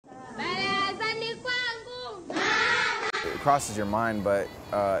crosses your mind, but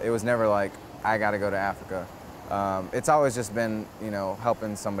it was never like, I got to go to Africa. It's always just been, you know,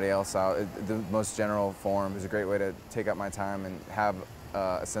 helping somebody else out. The most general form is a great way to take up my time and have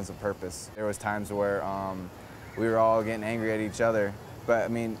a sense of purpose. There was times where we were all getting angry at each other, but I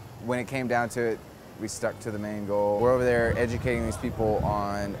mean, when it came down to it, we stuck to the main goal. We're over there educating these people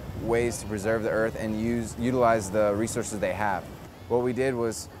on ways to preserve the earth and utilize the resources they have. What we did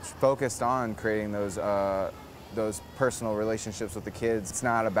was focused on creating those personal relationships with the kids. It's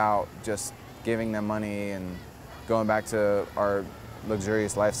not about just giving them money and going back to our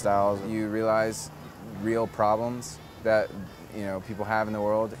luxurious lifestyles. You realize real problems that, you know, people have in the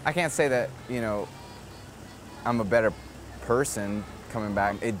world. I can't say that, you know, I'm a better person coming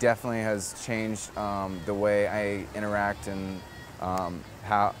back. It definitely has changed the way I interact and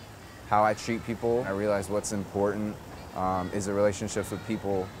how I treat people. I realize what's important is the relationships with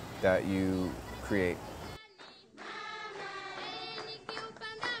people that you create.